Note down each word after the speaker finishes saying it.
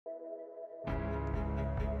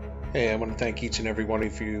Hey, I want to thank each and every one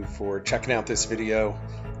of you for checking out this video.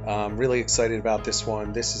 I'm really excited about this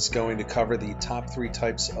one. This is going to cover the top 3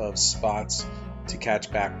 types of spots to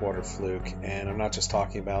catch backwater fluke, and I'm not just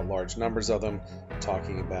talking about large numbers of them. I'm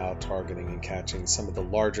talking about targeting and catching some of the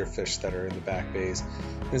larger fish that are in the back bays,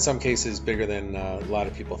 in some cases bigger than a lot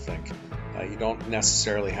of people think. You don't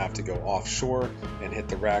necessarily have to go offshore and hit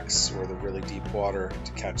the wrecks or the really deep water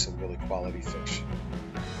to catch some really quality fish.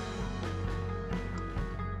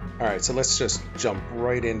 Alright, so let's just jump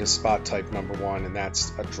right into spot type number 1, and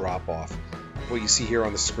that's a drop-off. What you see here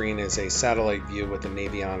on the screen is a satellite view with a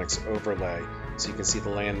Navionics overlay. So you can see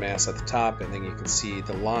the landmass at the top, and then you can see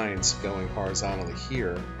the lines going horizontally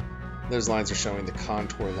here. Those lines are showing the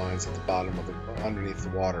contour lines at the bottom of underneath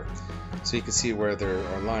the water. So you can see where there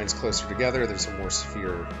are lines closer together, there's a more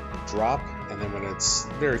severe drop, and then when it's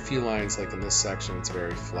very few lines, like in this section, it's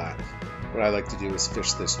very flat. What I like to do is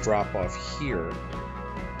fish this drop-off here.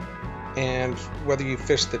 And whether you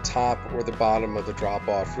fish the top or the bottom of the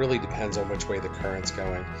drop-off really depends on which way the current's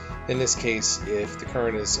going. In this case, if the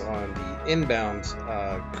current is on the inbound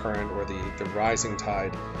current or the rising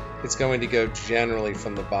tide, it's going to go generally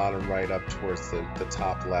from the bottom right up towards the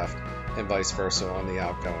top left, and vice versa on the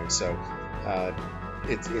outgoing. So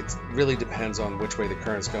it really depends on which way the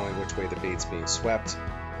current's going, which way the bait's being swept,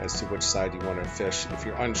 as to which side you want to fish. If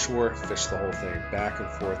you're unsure, fish the whole thing back and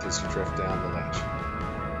forth as you drift down the ledge.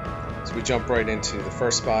 So we jump right into the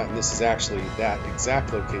first spot, and this is actually that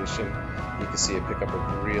exact location. You can see it pick up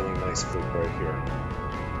a really nice fluke right here.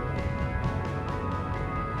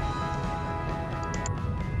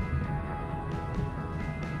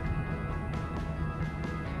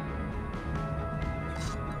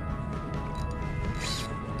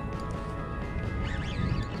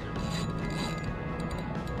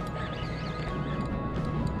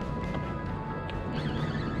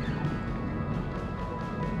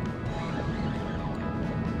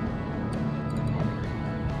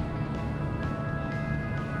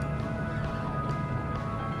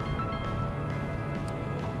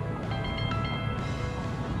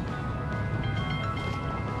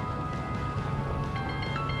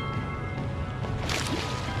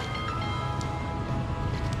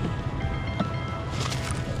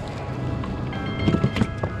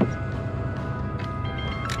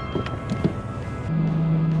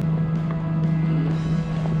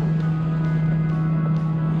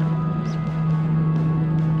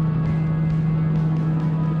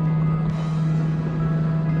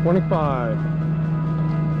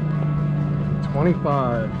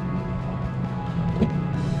 $25.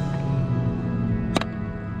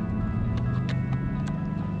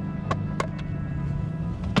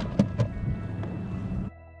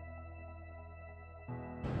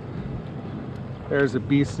 There's a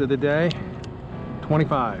beast of the day.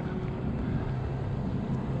 25.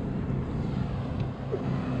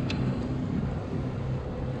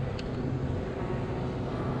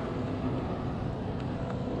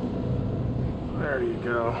 There you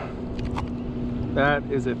go. That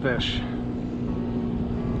is a fish.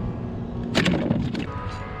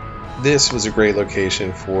 This was a great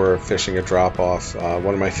location for fishing a drop-off,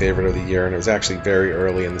 one of my favorite of the year, and it was actually very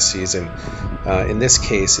early in the season. In this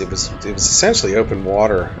case, it was essentially open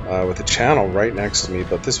water with a channel right next to me,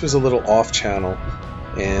 but this was a little off-channel,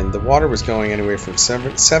 and the water was going anywhere from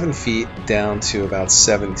 7 feet down to about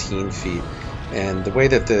 17 feet. And the way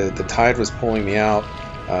that the tide was pulling me out,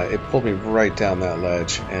 it pulled me right down that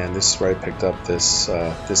ledge, and this is where I picked up this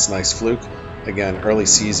nice fluke. Again, early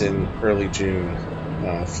season, early June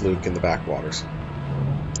fluke in the backwaters.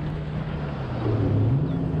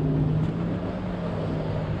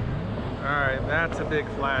 Alright, that's a big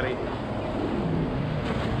flatty.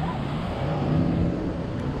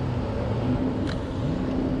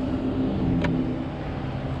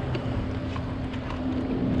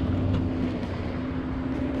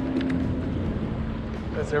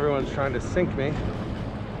 As everyone's trying to sink me.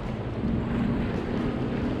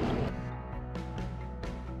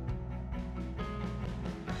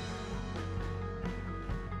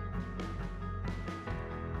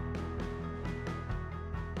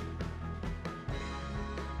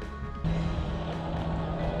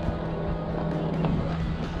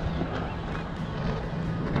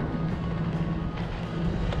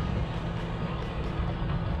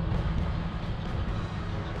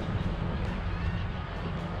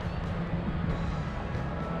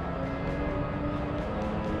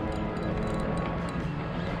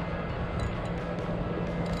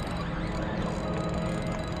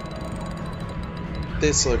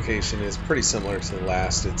 This location is pretty similar to the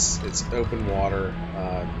last. It's open water,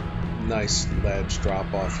 nice ledge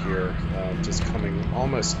drop off here, just coming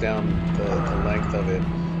almost down the length of it.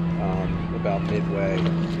 about midway,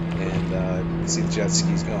 and you can see the jet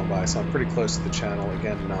skis going by. So I'm pretty close to the channel.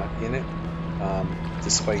 Again, not in it,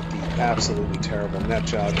 despite the absolutely terrible net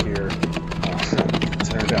job here. It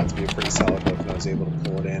turned out to be a pretty solid hook, and I was able to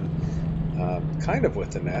pull it in, kind of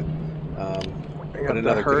with the net. But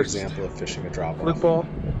another good example of fishing a drop Fluke off. ball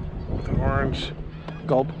with an orange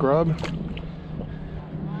gulp grub.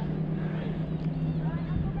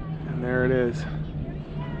 And there it is.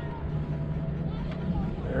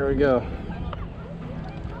 There we go.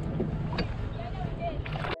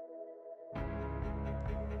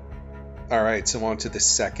 All right, so on to the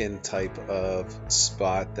second type of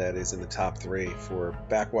spot that is in the top 3 for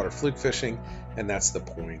backwater fluke fishing, and that's the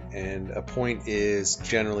point. And a point is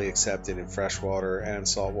generally accepted in freshwater and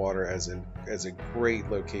saltwater as a great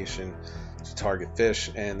location to target fish,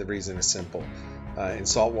 and the reason is simple. In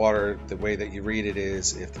saltwater, the way that you read it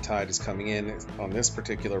is if the tide is coming in on this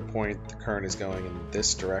particular point, the current is going in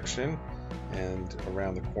this direction and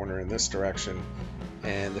around the corner in this direction,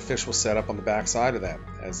 and the fish will set up on the back side of that.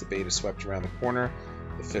 As the bait is swept around the corner,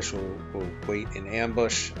 the fish will wait in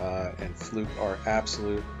ambush, and fluke are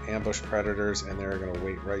absolute ambush predators, and they're going to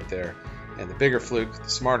wait right there. And the bigger fluke, the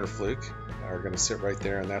smarter fluke, are going to sit right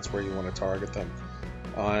there, and that's where you want to target them.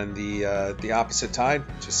 On the opposite tide,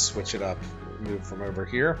 just switch it up. Move from over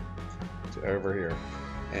here to over here,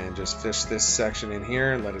 and just fish this section in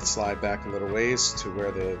here and let it slide back a little ways to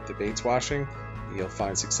where the bait's washing. You'll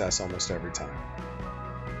find success almost every time.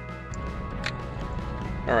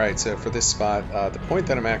 Alright, so for this spot, the point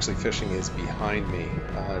that I'm actually fishing is behind me.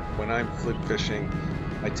 When I'm fluke fishing,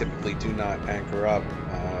 I typically do not anchor up.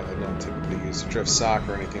 I don't typically use a drift sock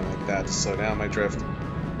or anything like that to slow down my drift.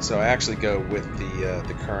 So I actually go with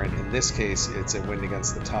the current. In this case, it's a wind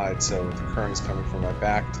against the tide, so the current is coming from my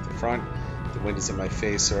back to the front. The wind is in my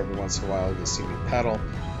face, so every once in a while you'll see me pedal.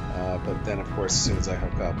 But then, of course, as soon as I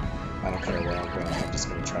hook up, I don't care where I'm going. I'm just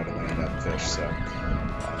going to try to land that fish. So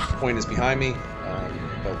the point is behind me,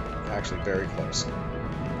 but actually very close.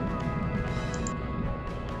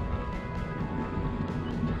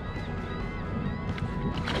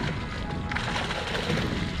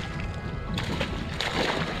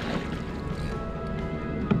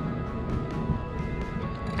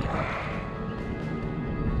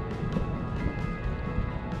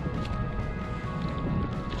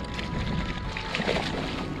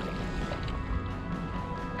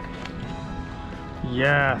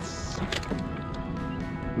 Yes.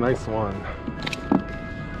 Nice one.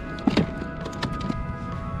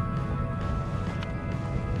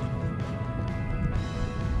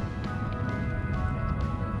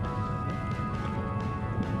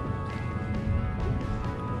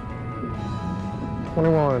 There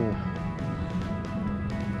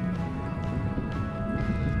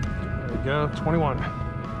we go, 21.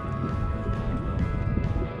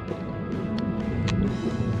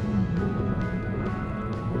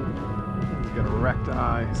 He's got a wrecked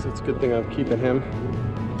eye, so it's a good thing I'm keeping him.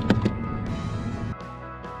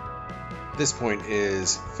 This point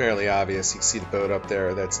is fairly obvious. You can see the boat up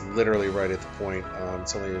there. That's literally right at the point.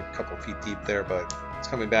 It's only a couple feet deep there, but it's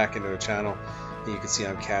coming back into a channel. And you can see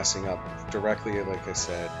I'm casting up directly, like I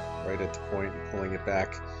said, right at the point, pulling it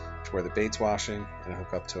back to where the bait's washing, and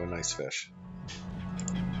hook up to a nice fish.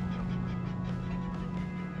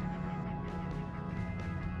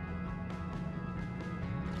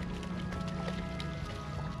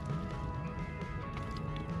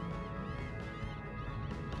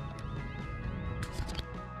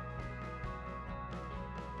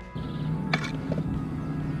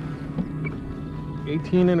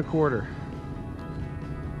 $18.25.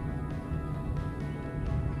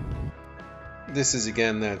 This is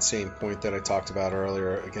again that same point that I talked about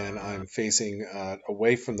earlier. Again, I'm facing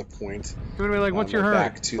away from the point. Like, what's your hurry?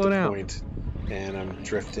 Back to Slow the down. point, and I'm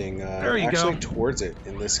drifting There you actually go. towards it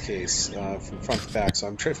in this case, from front to back. So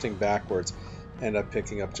I'm drifting backwards. End up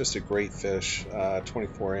picking up just a great fish,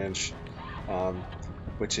 24-inch,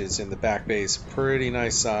 which is in the back base, pretty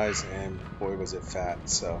nice size, and boy was it fat.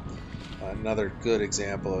 So another good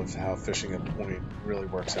example of how fishing a point really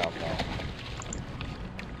works out well.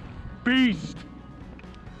 Beast!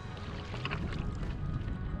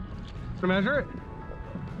 To measure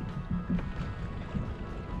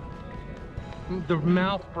it? The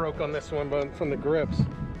mouth broke on this one, but from the grips.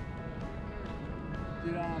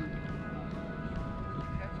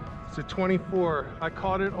 It's a 24. I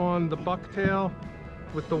caught it on the bucktail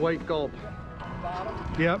with the white gulp.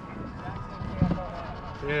 Yep.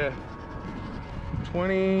 Yeah.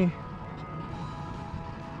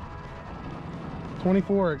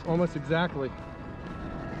 24, almost exactly.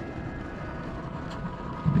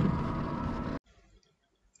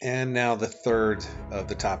 And now the third of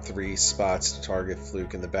the top 3 spots to target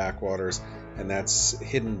Fluke in the backwaters, and that's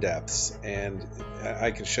hidden depths. And I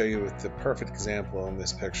can show you with the perfect example in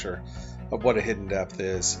this picture of what a hidden depth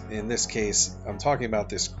is. In this case, I'm talking about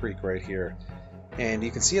this creek right here, and you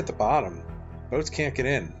can see at the bottom, boats can't get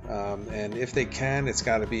in. And if they can, it's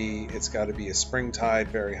got to be a spring tide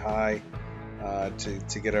very high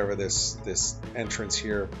to get over this entrance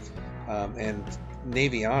here. And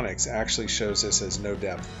Navionics actually shows this as no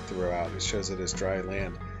depth throughout. It shows it as dry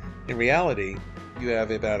land. In reality, you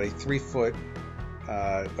have about a 3-foot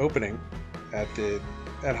opening at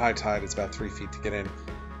high tide. It's about 3 feet to get in.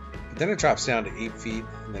 But then it drops down to 8 feet,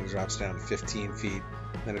 and then it drops down to 15 feet.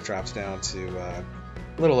 Then it drops down to a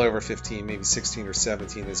little over 15, maybe 16 or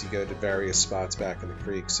 17 as you go to various spots back in the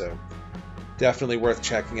creek. So definitely worth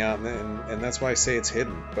checking out, and that's why I say it's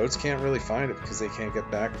hidden. Boats can't really find it because they can't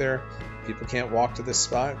get back there. People can't walk to this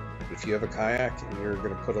spot. If you have a kayak and you're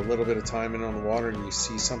going to put a little bit of time in on the water and you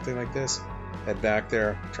see something like this, head back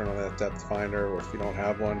there, turn on that depth finder, or if you don't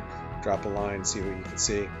have one, drop a line, see what you can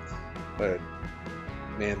see. But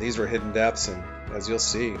man, these were hidden depths, and as you'll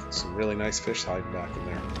see, some really nice fish hiding back in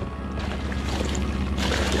there.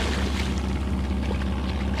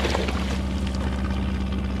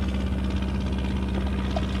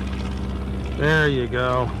 There you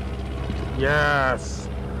go. Yes.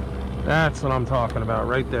 That's what I'm talking about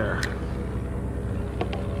right there.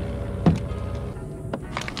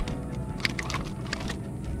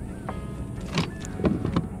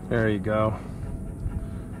 There you go.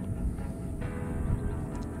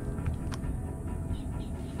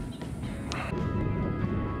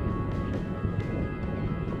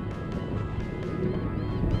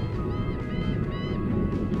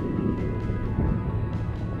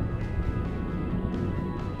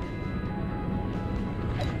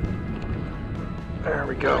 There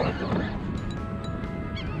we go.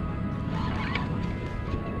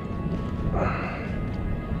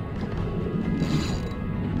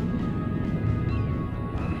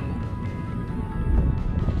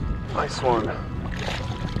 Nice one.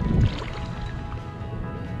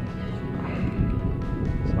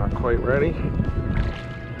 It's not quite ready.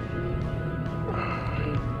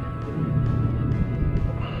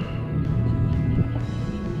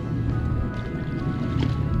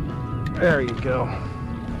 There you go.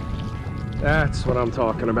 That's what I'm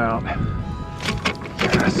talking about.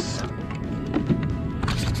 Yes.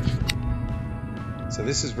 So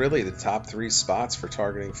this is really the top 3 spots for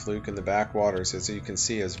targeting Fluke in the backwaters. As you can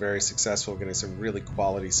see, is very successful, getting some really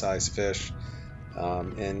quality sized fish.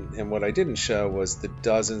 And what I didn't show was the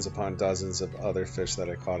dozens upon dozens of other fish that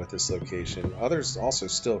I caught at this location. Others also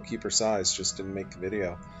still keeper size, just didn't make the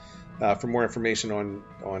video. For more information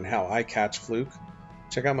on how I catch Fluke,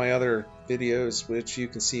 check out my other videos, which you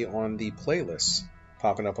can see on the playlist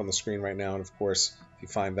popping up on the screen right now. And of course, if you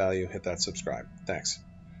find value, hit that subscribe. Thanks.